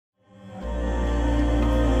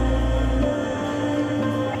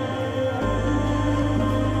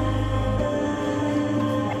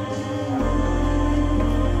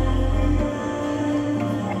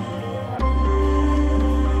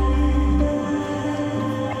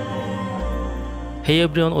Hey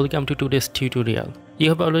everyone, welcome to today's tutorial. You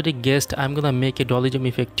have already guessed I'm gonna make a dolly jump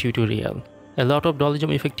effect tutorial. A lot of dolly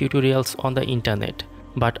jump effect tutorials on the internet,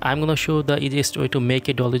 but I'm gonna show the easiest way to make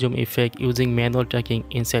a dolly jump effect using manual tracking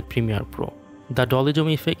inside Premiere Pro. The dolly jump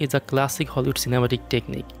effect is a classic Hollywood cinematic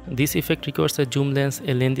technique. This effect requires a zoom lens,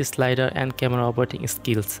 a length slider and camera operating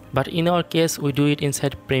skills. But in our case, we do it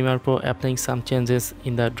inside Premiere Pro applying some changes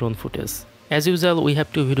in the drone footage. As usual, we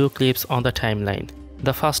have two video clips on the timeline.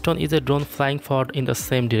 The first one is a drone flying forward in the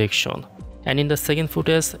same direction. And in the second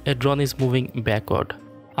footage, a drone is moving backward.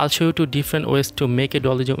 I'll show you two different ways to make a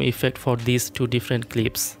dolly jump effect for these two different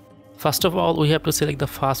clips. First of all, we have to select the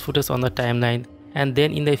first footage on the timeline, and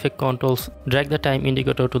then in the effect controls, drag the time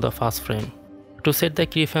indicator to the first frame. To set the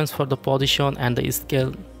keyframes for the position and the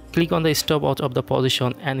scale, click on the stopwatch of the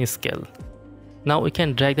position and scale. Now we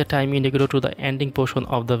can drag the time indicator to the ending portion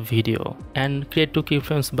of the video and create two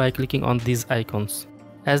keyframes by clicking on these icons.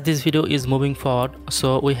 As this video is moving forward,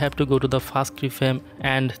 so we have to go to the first keyframe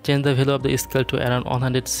and change the value of the scale to around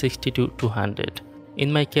 160 to 200.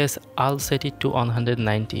 In my case, I'll set it to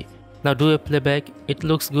 190. Now do a playback. It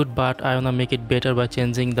looks good, but I wanna make it better by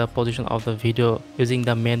changing the position of the video using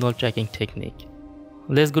the manual tracking technique.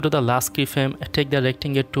 Let's go to the last keyframe, take the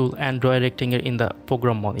rectangle tool and draw a rectangle in the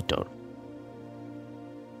program monitor.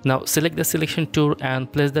 Now select the selection tool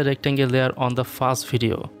and place the rectangle layer on the first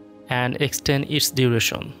video and extend its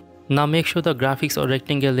duration. Now make sure the graphics or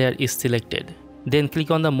rectangle layer is selected. Then click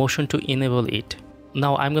on the motion to enable it.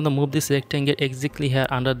 Now I'm gonna move this rectangle exactly here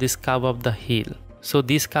under this curve of the hill. So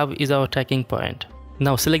this curve is our tracking point.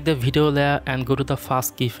 Now select the video layer and go to the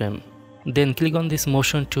first keyframe. Then click on this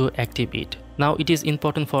motion to activate. Now it is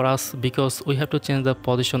important for us because we have to change the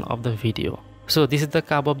position of the video. So this is the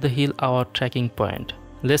curve of the hill, our tracking point.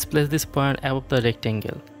 Let's place this point above the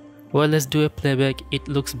rectangle. Well, let's do a playback. It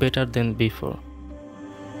looks better than before.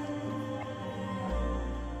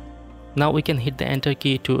 Now we can hit the enter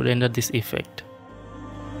key to render this effect.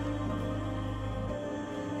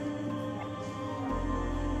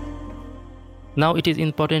 Now it is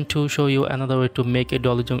important to show you another way to make a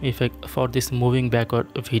dolly jump effect for this moving backward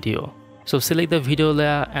video. So select the video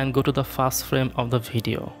layer and go to the first frame of the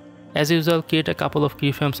video. As usual, create a couple of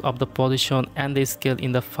keyframes of the position and the scale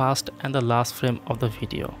in the first and the last frame of the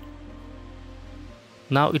video.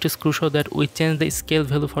 Now it is crucial that we change the scale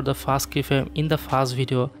value for the first keyframe in the first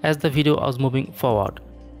video as the video was moving forward.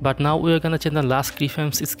 But now we are gonna change the last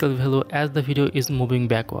keyframe's scale value as the video is moving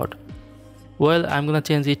backward. Well, I'm gonna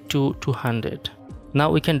change it to 200.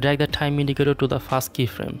 Now we can drag the time indicator to the first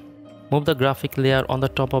keyframe. Move the graphic layer on the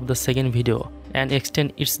top of the second video and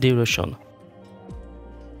extend its duration.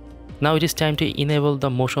 Now it is time to enable the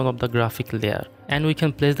motion of the graphic layer and we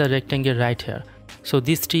can place the rectangle right here. So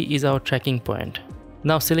this tree is our tracking point.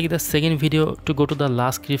 Now select the second video to go to the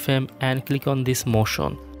last keyframe and click on this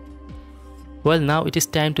motion. Well, now it is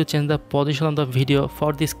time to change the position of the video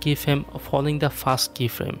for this keyframe following the first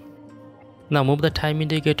keyframe. Now move the time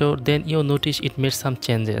indicator, then you'll notice it made some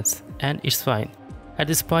changes and it's fine. At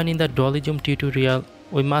this point in the dolly jump tutorial,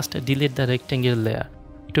 we must delete the rectangle layer.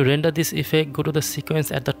 To render this effect, go to the sequence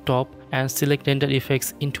at the top and select render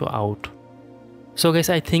effects into out. So guys,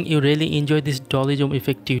 I think you really enjoyed this dolly jump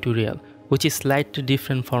effect tutorial, which is slightly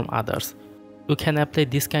different from others. You can apply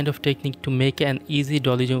this kind of technique to make an easy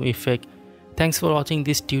dolly jump effect. Thanks for watching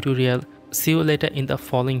this tutorial. See you later in the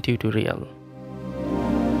following tutorial.